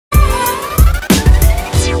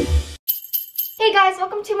Hey guys,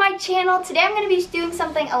 welcome to my channel. Today I'm going to be doing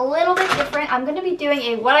something a little bit different. I'm going to be doing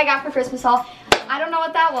a what I got for Christmas haul. I don't know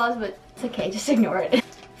what that was, but it's okay, just ignore it.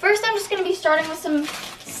 First, I'm just going to be starting with some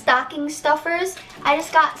stocking stuffers. I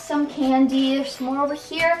just got some candy, there's some more over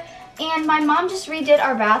here. And my mom just redid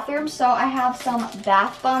our bathroom, so I have some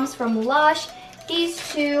bath bombs from Lush,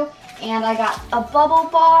 these two, and I got a bubble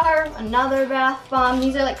bar, another bath bomb.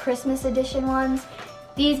 These are like Christmas edition ones.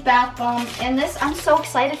 These bath bombs, and this, I'm so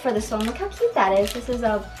excited for this one. Look how cute that is.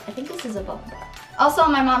 I think this is a bubble bar. Also,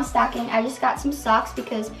 on my mom's stocking, I just got some socks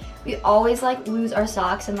because we always like lose our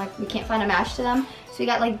socks and like we can't find a match to them. So we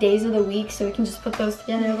got like days of the week so we can just put those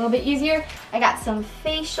together a little bit easier. I got some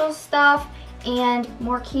facial stuff and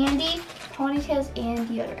more candy, ponytails, and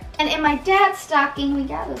deodorant. And in my dad's stocking, we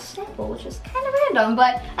got a Snapple, which is kind of random,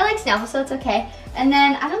 but I like Snapple, so it's okay. And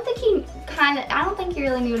then I don't think he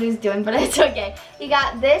really knew what he was doing, but it's okay. He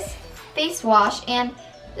got this face wash, and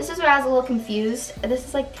this is where I was a little confused. This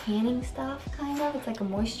is like tanning stuff, kind of. It's like a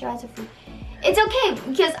moisturizer for. It's okay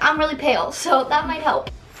because I'm really pale, so that might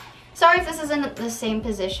help. Sorry if this isn't the same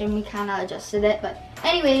position, we kind of adjusted it, but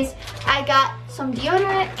anyways, I got some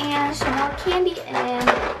deodorant and some more candy in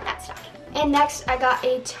that stocking. And next, I got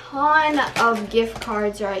a ton of gift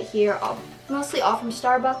cards right here, mostly all from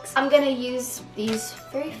Starbucks. I'm gonna use these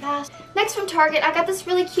very fast. Next, from Target, I got this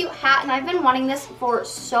really cute hat, and I've been wanting this for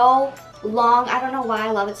so long. I don't know why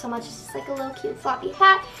I love it so much. It's just like a little cute floppy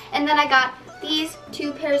hat. And then I got these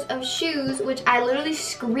two pairs of shoes, which I literally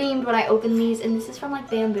screamed when I opened these, and this is from like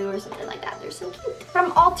Bamboo or something like that. They're so cute.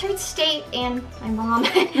 From Altered State and my mom,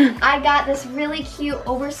 I got this really cute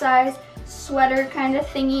oversized sweater kind of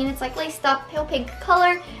thingy, and it's like laced up, pale pink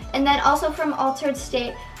color. And then also from Altered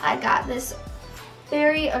State, I got this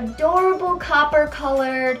very adorable copper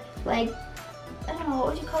colored, like, I don't know, what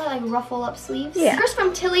would you call it, like ruffle up sleeves? Yeah. First,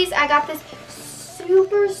 from Tilly's, I got this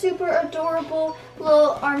super adorable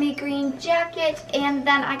little army green jacket, and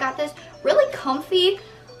then I got this really comfy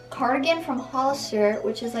cardigan from Hollister,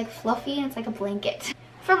 which is like fluffy and it's like a blanket.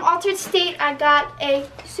 From Altered State, I got a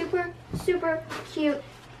super cute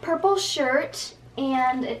purple shirt,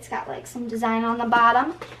 and it's got like some design on the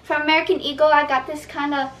bottom. From American Eagle, I got this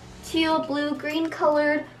kind of teal blue green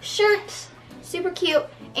colored shirt, super cute.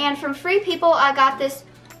 And from Free People, I got this.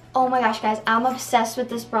 Oh my gosh, guys, I'm obsessed with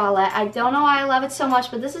this bralette. I don't know why I love it so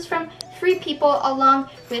much, but this is from Free People along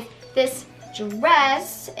with this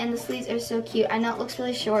dress, and the sleeves are so cute. I know it looks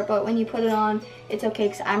really short, but when you put it on, it's okay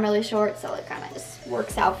because I'm really short, so it kind of just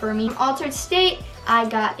works out for me. From Altered State, I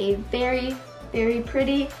got a very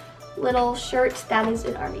pretty little shirt that is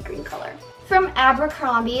an army green color. From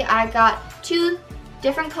Abercrombie, I got two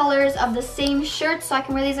different colors of the same shirt, so I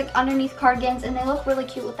can wear these like underneath cardigans, and they look really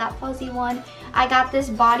cute with that fuzzy one. I got this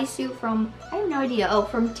bodysuit from, I have no idea,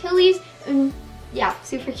 from Tilly's, and yeah,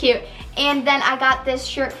 super cute. And then I got this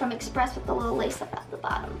shirt from Express with the little lace up at the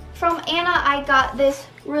bottom. From Anna, I got this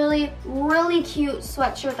really cute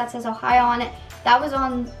sweatshirt that says Ohio on it. That was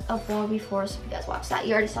on a vlog before, so if you guys watched that,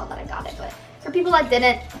 you already saw that I got it, but for people that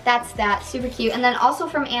didn't, that's that, super cute. And then also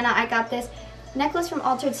from Anna, I got this necklace from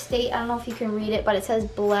Altered State. I don't know if you can read it, but it says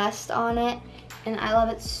Blessed on it, and I love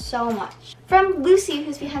it so much. From Lucy,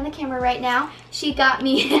 who's behind the camera right now, she got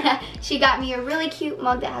me a really cute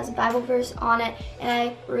mug that has a Bible verse on it, and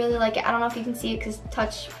I really like it. I don't know if you can see it because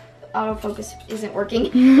touch autofocus isn't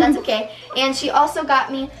working. That's okay. And she also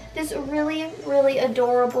got me this really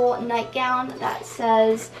adorable nightgown that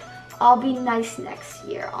says I'll be nice next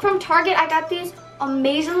year. From Target, I got these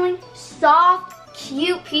amazingly soft,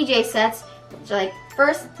 cute PJ sets. So like,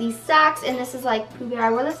 first, these socks, and this is like Pooh Bear. I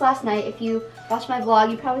wore this last night. If you watched my vlog,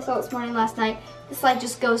 you probably saw it this morning, last night. This like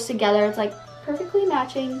just goes together. It's like perfectly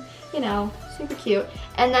matching, you know, super cute.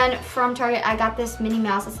 And then from Target, I got this Minnie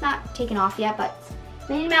Mouse. It's not taken off yet, but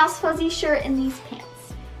Minnie Mouse fuzzy shirt and these pants.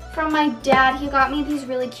 From my dad, he got me these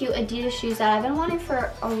really cute Adidas shoes that I've been wanting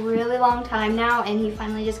for a really long time now, and he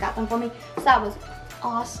finally just got them for me, so that was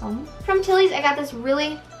awesome. From Tilly's, I got this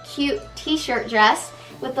really cute t-shirt dress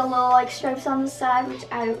with the little like stripes on the side, which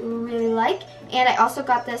I really like. And I also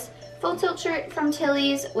got this full tilt shirt from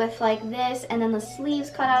Tilly's with like this, and then the sleeves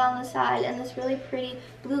cut out on the side, and this really pretty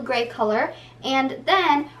blue-gray color. And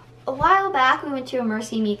then a while back, we went to a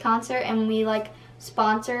Mercy Me concert, and we like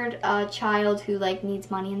sponsored a child who like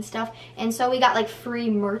needs money and stuff, and so we got like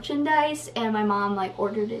free merchandise, and my mom like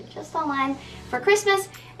ordered it just online for Christmas,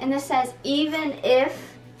 and this says even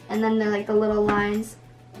if, and then they're like the little lines,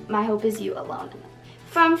 my hope is you alone.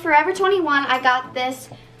 From Forever 21, I got this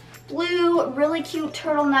blue really cute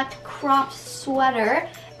turtleneck cropped sweater,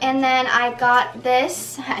 and then I got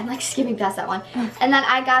this, I'm like skipping past that one, and then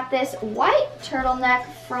I got this white turtleneck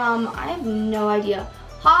from, I have no idea,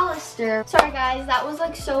 Hollister. Sorry guys, that was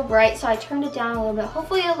like so bright, so I turned it down a little bit.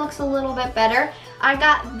 Hopefully it looks a little bit better. I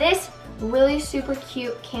got this really super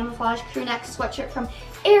cute camouflage crew neck sweatshirt from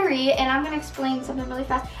Aerie, and I'm gonna explain something really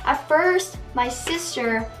fast. At first, my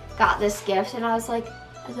sister got this gift, and I was like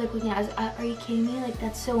looking at it, are you kidding me? Like,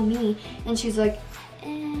 that's so me. And she's like,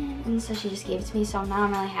 and so she just gave it to me, so now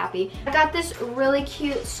I'm really happy. I got this really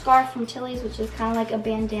cute scarf from Tilly's, which is kind of like a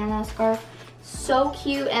bandana scarf. So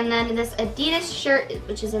cute. And then this Adidas shirt,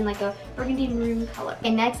 which is in like a burgundy maroon color.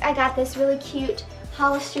 And next I got this really cute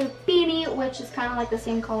Hollister beanie, which is kind of like the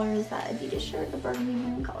same color as that Adidas shirt, the burgundy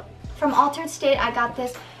maroon color. From Altered State, I got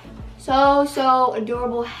this so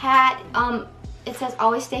adorable hat. It says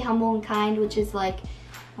always stay humble and kind, which is like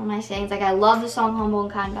one of my sayings. Like, I love the song Humble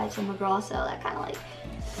and Kind by Tim McGraw, so that kind of like,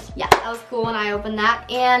 yeah, that was cool when I opened that.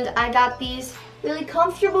 And I got these really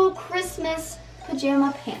comfortable Christmas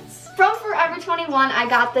pajama pants. From Forever 21, I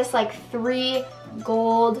got this like 3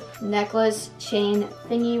 gold necklace chain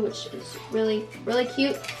thingy, which is really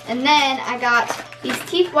cute. And then I got these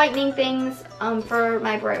teeth whitening things for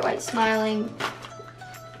my Bright White Smiling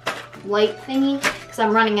light thingy, because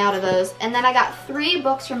I'm running out of those. And then I got 3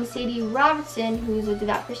 books from Sadie Robertson, who's a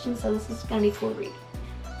devout Christian, so this is gonna be cool to read.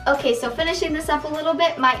 Okay, so finishing this up a little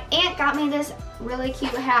bit, my aunt got me this really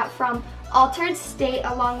cute hat from Altered State,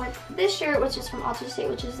 along with this shirt, which is from Altered State,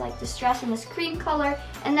 which is like distressed in this cream color.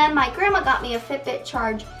 And then my grandma got me a Fitbit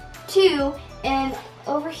Charge 2, and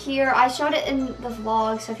over here, I showed it in the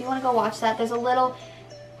vlog, so if you want to go watch that, there's a little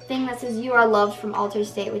thing that says "You Are Loved" from Altered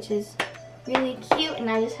State, which is really cute, and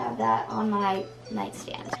I just have that on my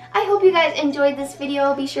nightstand. I hope you guys enjoyed this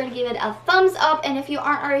video. Be sure to give it a thumbs up, and if you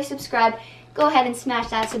aren't already subscribed, go ahead and smash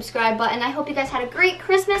that subscribe button. I hope you guys had a great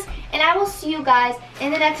Christmas, and I will see you guys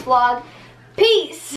in the next vlog. Peace!